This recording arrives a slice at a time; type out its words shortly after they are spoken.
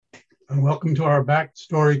and welcome to our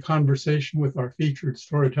backstory conversation with our featured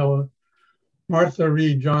storyteller, Martha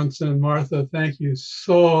Reed Johnson. Martha, thank you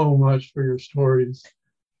so much for your stories.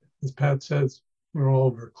 As Pat says, we're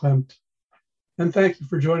all verklempt. And thank you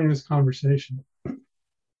for joining this conversation.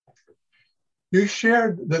 You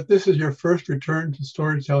shared that this is your first return to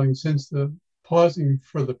storytelling since the pausing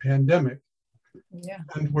for the pandemic. Yeah.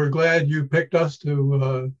 And we're glad you picked us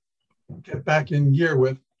to get back in gear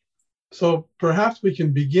with. So perhaps we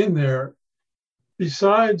can begin there.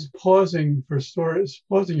 Besides pausing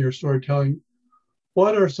your storytelling,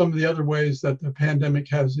 what are some of the other ways that the pandemic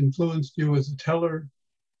has influenced you as a teller?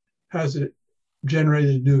 Has it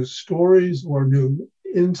generated new stories or new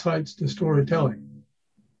insights to storytelling?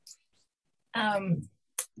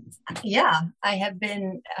 Yeah, I have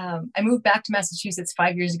been, I moved back to Massachusetts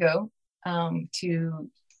 5 years ago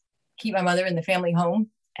to keep my mother in the family home.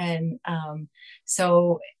 And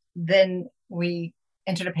so then we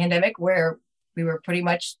entered a pandemic where we were pretty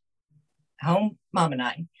much home, Mom and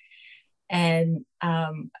I. And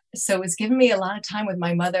so it's given me a lot of time with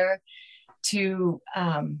my mother to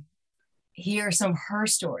hear some of her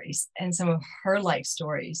stories and some of her life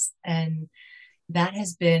stories. And that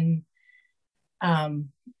has been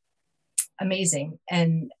amazing.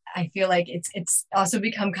 And I feel like it's also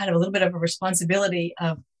become kind of a little bit of a responsibility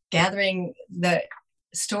of gathering the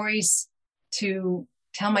stories to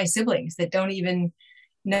tell my siblings that don't even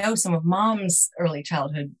know some of Mom's early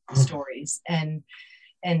childhood stories and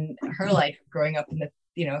her life growing up in the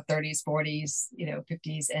 30s, 40s,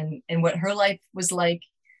 50s, and what her life was like.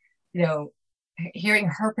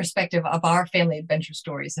 Hearing her perspective of our family adventure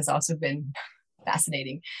stories has also been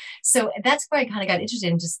fascinating. So that's where I kind of got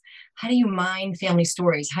interested in just how do you mine family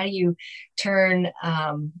stories? How do you turn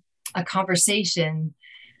a conversation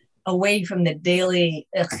away from the daily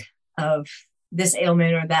of this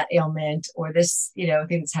ailment or that ailment or this thing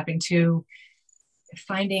that's happening, to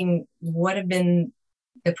finding what have been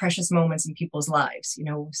the precious moments in people's lives.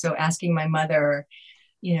 So asking my mother,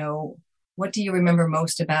 what do you remember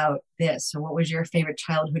most about this, or what was your favorite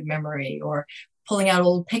childhood memory, or pulling out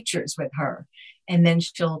old pictures with her, and then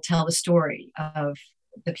she'll tell the story of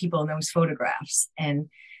the people in those photographs, and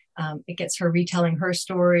it gets her retelling her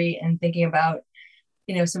story and thinking about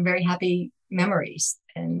some very happy memories.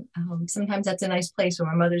 And sometimes that's a nice place when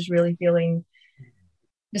my mother's really feeling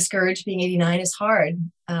discouraged. Being 89 is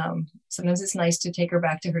hard. Sometimes it's nice to take her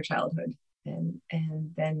back to her childhood, and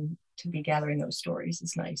then to be gathering those stories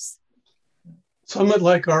is nice. Somewhat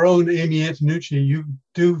like our own Amy Antonucci, you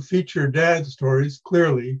do feature dad stories,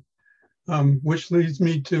 clearly, which leads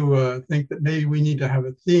me to think that maybe we need to have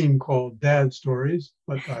a theme called Dad Stories,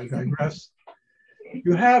 but I digress.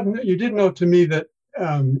 You did note to me that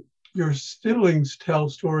your siblings tell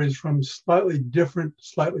stories from slightly different,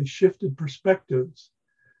 slightly shifted perspectives.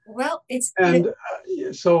 Well, and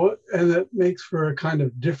that makes for a kind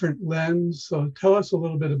of different lens. So tell us a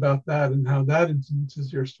little bit about that and how that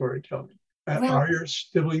influences your storytelling. Are your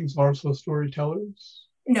siblings also storytellers?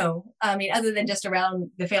 No, I mean, other than just around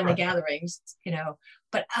the family gatherings,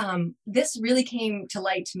 but this really came to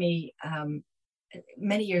light to me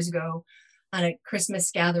many years ago on a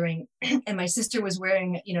Christmas gathering, and my sister was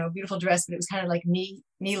wearing, a beautiful dress, but it was kind of like knee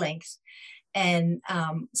length. And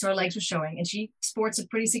so her legs were showing, and she sports a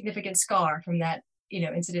pretty significant scar from that,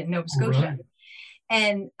 incident in Nova Scotia. Right.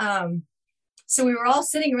 And so we were all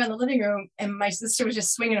sitting around the living room, and my sister was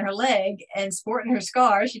just swinging her leg and sporting her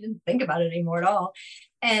scar. She didn't think about it anymore at all.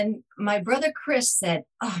 And my brother Chris said,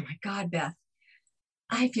 "Oh my God, Beth,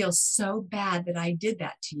 I feel so bad that I did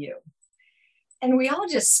that to you." And we all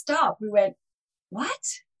just stopped. We went, "What?"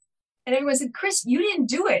 And everyone said, "Chris, you didn't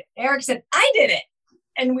do it." Eric said, "I did it."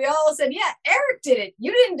 And we all said, "Yeah, Eric did it.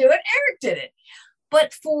 You didn't do it. Eric did it."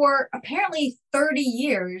 But for apparently 30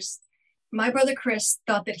 years, my brother Chris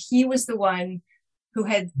thought that he was the one who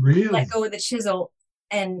had let go of the chisel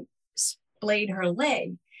and splayed her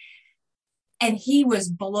leg. And he was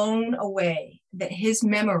blown away that his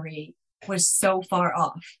memory was so far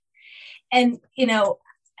off. And,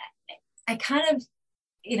 I kind of,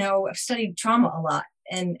 I've studied trauma a lot.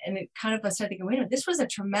 And it kind of, I started thinking, wait a minute, this was a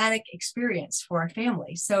traumatic experience for our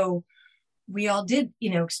family. So we all did,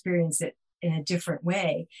 experience it in a different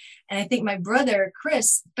way. And I think my brother,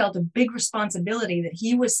 Chris, felt a big responsibility that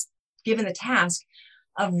he was given the task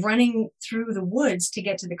of running through the woods to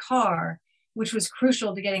get to the car, which was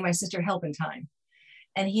crucial to getting my sister help in time.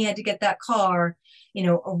 And he had to get that car,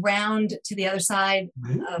 around to the other side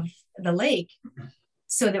of the lake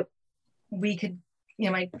so that we could,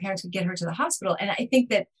 my parents could get her to the hospital. And I think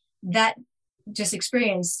that just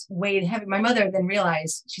experience weighed heavy. My mother then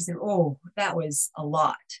realized, she said, "Oh, that was a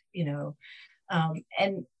lot,"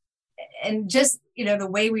 and and just, the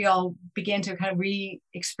way we all began to kind of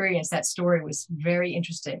re-experience that story was very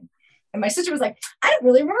interesting. And my sister was like, I don't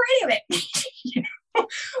really remember any of it.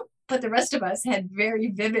 But the rest of us had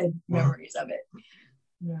very vivid memories of it.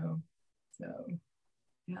 So,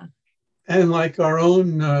 yeah. And like our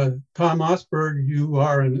own Tom Osberg, you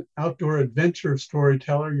are an outdoor adventure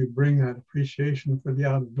storyteller. You bring that appreciation for the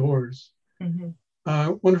outdoors. Mm-hmm. I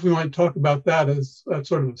wonder if we might talk about that as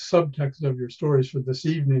sort of a subtext of your stories for this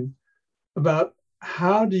evening, about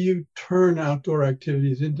how do you turn outdoor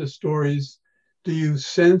activities into stories? Do you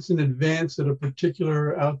sense in advance that a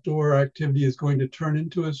particular outdoor activity is going to turn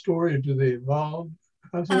into a story, or do they evolve?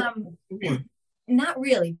 Not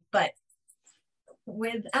really, but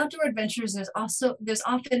with outdoor adventures, there's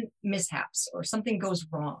often mishaps or something goes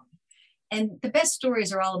wrong. And the best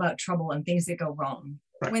stories are all about trouble and things that go wrong.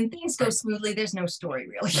 Right. When things go smoothly, there's no story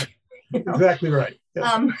really. Exactly right.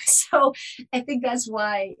 Yeah. So I think that's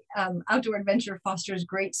why outdoor adventure fosters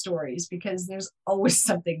great stories, because there's always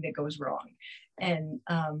something that goes wrong. And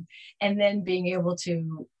then being able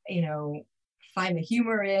to, find the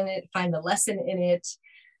humor in it, find the lesson in it,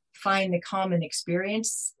 find the common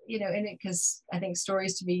experience, in it, because I think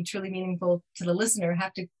stories, to be truly meaningful to the listener,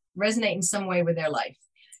 have to resonate in some way with their life,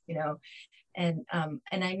 and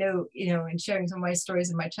I know, in sharing some of my stories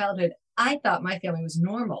in my childhood, I thought my family was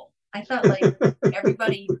normal. I thought like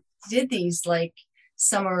everybody did these like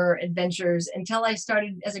summer adventures, until I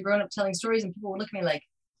started as a grown-up telling stories, and people would look at me like,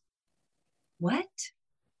 what?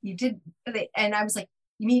 You did? And I was like,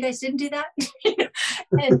 you mean you guys didn't do that?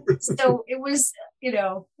 And so it was,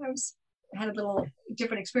 had a little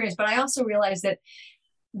different experience, but I also realized that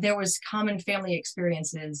there was common family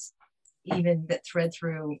experiences, even that thread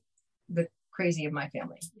through the crazy of my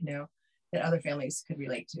family, that other families could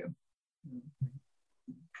relate to.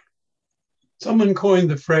 Someone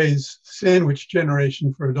coined the phrase sandwich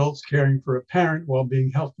generation for adults caring for a parent while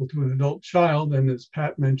being helpful to an adult child. And as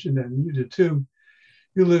Pat mentioned, and you did too,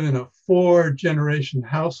 you live in a 4-generation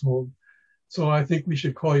household. So I think we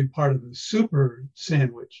should call you part of the super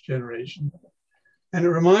sandwich generation. And it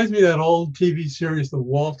reminds me of that old TV series, The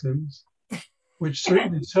Waltons, which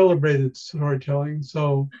certainly celebrated storytelling.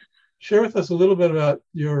 So share with us a little bit about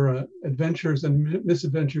your adventures and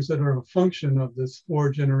misadventures that are a function of this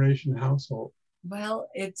 4-generation household. Well,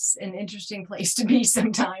 it's an interesting place to be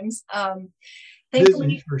sometimes.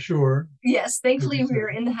 Busy, for sure. Yes, thankfully we were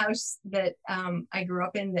in the house that I grew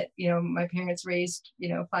up in, that, my parents raised,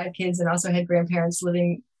 5 kids, and also had grandparents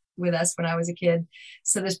living with us when I was a kid.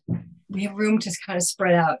 So we have room to kind of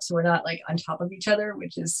spread out, so we're not like on top of each other,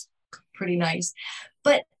 which is pretty nice.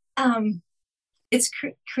 But it's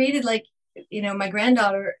created like, my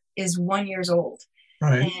granddaughter is 1 year old.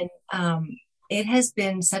 Right. And it has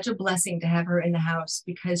been such a blessing to have her in the house,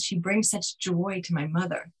 because she brings such joy to my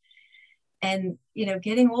mother. And,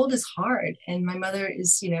 getting old is hard. And my mother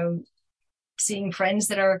is, seeing friends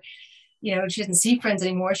that are, she doesn't see friends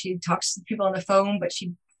anymore. She talks to people on the phone, but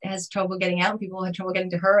she has trouble getting out, and people had trouble getting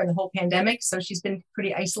to her in the whole pandemic. So she's been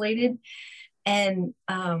pretty isolated. And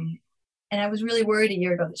I was really worried a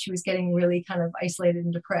year ago that she was getting really kind of isolated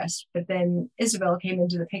and depressed. But then Isabel came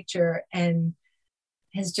into the picture and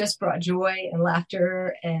has just brought joy and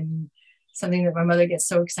laughter, and something that my mother gets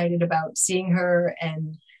so excited about, seeing her.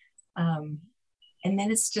 And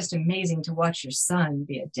then it's just amazing to watch your son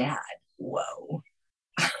be a dad. Whoa.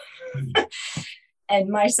 And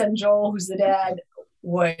my son Joel, who's the dad,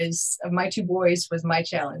 was, of my 2 boys, was my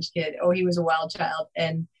challenge kid. Oh, he was a wild child.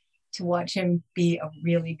 And to watch him be a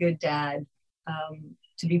really good dad,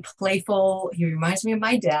 to be playful. He reminds me of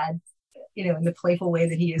my dad, in the playful way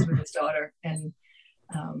that he is with his daughter. And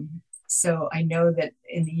so I know that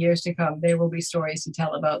in the years to come, there will be stories to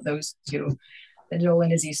tell about those 2, the Joel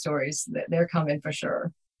and Izzy stories. That they're coming for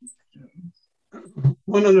sure.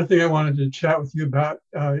 One other thing I wanted to chat with you about,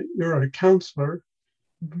 you're a counselor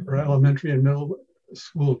for elementary and middle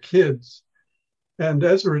school kids. And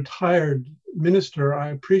as a retired minister, I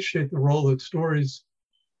appreciate the role that stories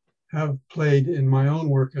have played in my own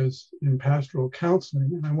work as in pastoral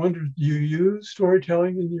counseling. And I wonder, do you use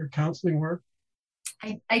storytelling in your counseling work?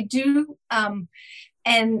 I do. And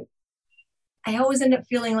I always end up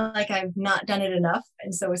feeling like I've not done it enough.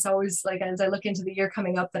 And so it's always like, as I look into the year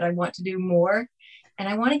coming up, that I want to do more. And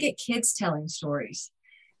I want to get kids telling stories.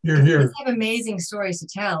 Kids have amazing stories to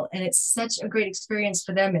tell. And it's such a great experience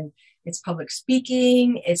for them. And it's public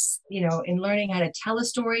speaking. It's, in learning how to tell a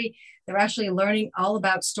story. They're actually learning all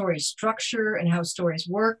about story structure and how stories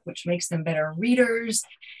work, which makes them better readers.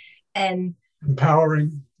 And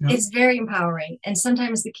empowering. Yeah. It's very empowering. And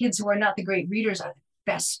sometimes the kids who are not the great readers are the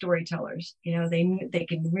best storytellers. They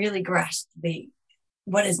can really grasp the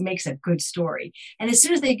makes a good story. And as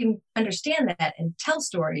soon as they can understand that and tell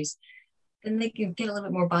stories, then they can get a little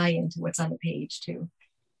bit more buy-in to what's on the page too.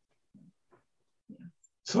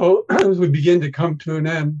 So as we begin to come to an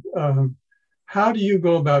end, how do you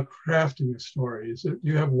go about crafting a story? Do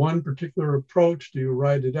you have one particular approach? Do you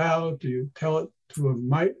write it out? Do you tell it to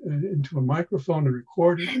into a microphone and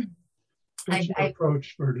record it? What's your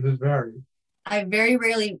approach, or does it vary? I very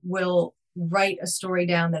rarely will write a story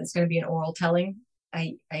down that it's going to be an oral telling.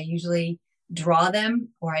 I usually draw them,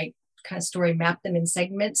 or I kind of story map them in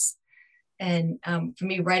segments. And for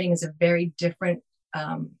me, writing is a very different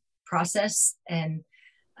process. And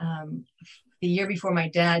the year before my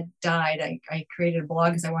dad died, I created a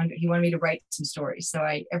blog because he wanted me to write some stories. So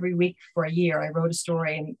every week for a year, I wrote a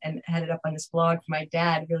story and had it up on this blog for my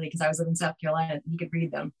dad, really, because I was living in South Carolina and he could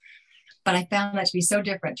read them. But I found that to be so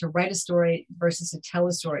different, to write a story versus to tell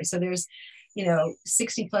a story. So there's,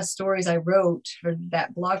 60 plus stories I wrote for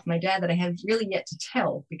that blog for my dad that I have really yet to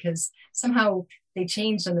tell, because somehow they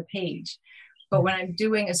changed on the page. But when I'm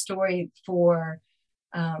doing a story for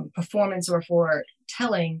performance or for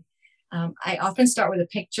telling, I often start with a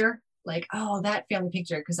picture, like, oh, that family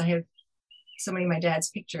picture, because I have so many of my dad's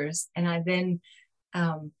pictures. And I then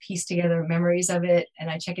piece together memories of it. And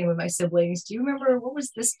I check in with my siblings. Do you remember what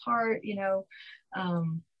was this part? And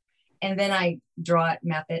then I draw it,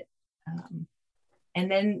 map it, and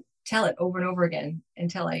then tell it over and over again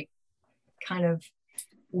until I kind of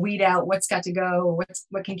weed out what's got to go,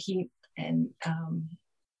 what can keep. And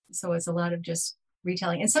so it's a lot of just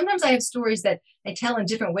retelling. And sometimes I have stories that I tell in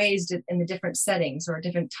different ways in the different settings or a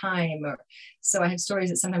different time. So I have stories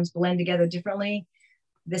that sometimes blend together differently.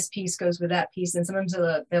 This piece goes with that piece. And sometimes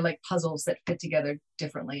they're like puzzles that fit together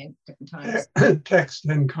differently in different times. Text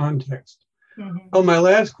and context. Mm-hmm. Well, my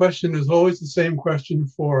last question is always the same question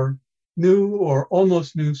for new or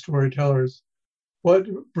almost new storytellers. What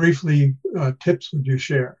briefly tips would you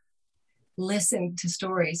share? Listen to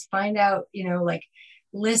stories. Find out,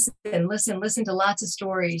 listen to lots of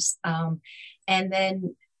stories, and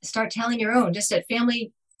then start telling your own. Just at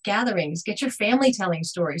family gatherings, get your family telling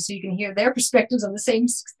stories so you can hear their perspectives on the same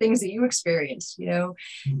things that you experienced, and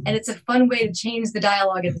it's a fun way to change the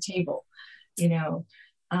dialogue at the table, and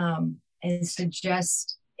to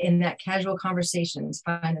just in that casual conversations,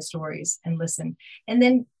 find the stories and listen, and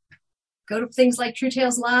then go to things like True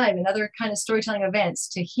Tales Live and other kind of storytelling events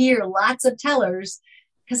to hear lots of tellers,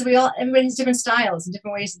 because everybody has different styles and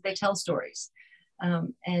different ways that they tell stories.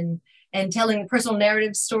 And telling the personal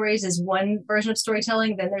narrative stories is one version of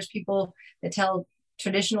storytelling. Then there's people that tell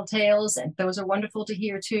traditional tales, and those are wonderful to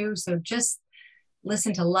hear too. So just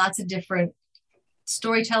listen to lots of different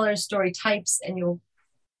storytellers, story types, and you'll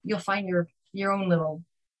find your own little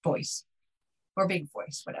voice or big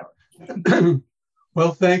voice, whatever.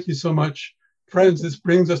 Well, thank you so much. Friends, this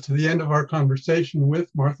brings us to the end of our conversation with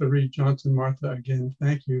Martha Reed Johnson. Martha, again,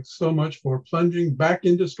 thank you so much for plunging back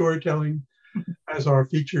into storytelling as our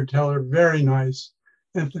featured teller. Very nice.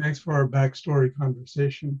 And thanks for our backstory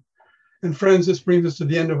conversation. And friends, this brings us to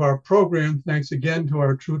the end of our program. Thanks again to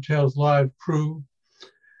our True Tales Live crew.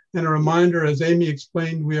 And a reminder, as Amy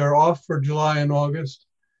explained, we are off for July and August.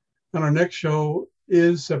 And our next show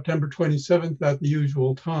is September 27th at the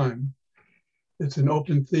usual time. It's an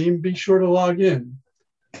open theme. Be sure to log in.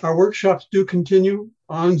 Our workshops do continue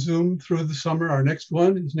on Zoom through the summer. Our next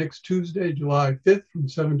one is next Tuesday, July 5th from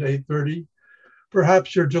 7 to 8:30.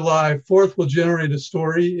 Perhaps your July 4th will generate a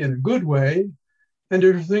story in a good way. And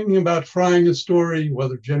if you're thinking about trying a story,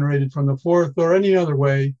 whether generated from the 4th or any other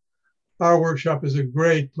way, our workshop is a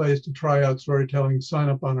great place to try out storytelling. Sign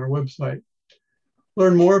up on our website.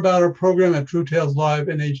 Learn more about our program at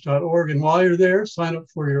TrueTalesLiveNH.org. And while you're there, sign up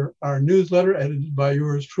for our newsletter edited by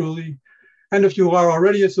yours truly. And if you are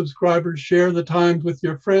already a subscriber, share the times with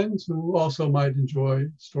your friends who also might enjoy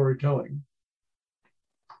storytelling.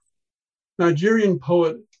 Nigerian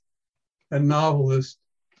poet and novelist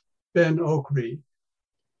Ben Okri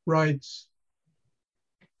writes,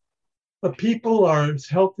 "A people are as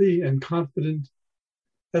healthy and confident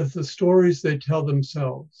as the stories they tell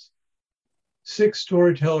themselves. Sick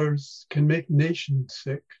storytellers can make nations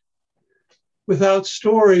sick. Without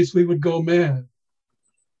stories, we would go mad.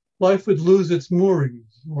 Life would lose its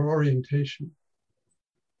moorings or orientation.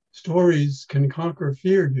 Stories can conquer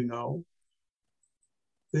fear, you know.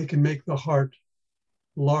 They can make the heart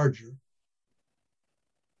larger."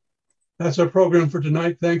 That's our program for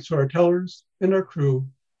tonight. Thanks to our tellers and our crew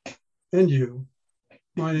and you.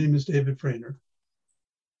 My name is David Frainer.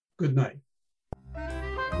 Good night.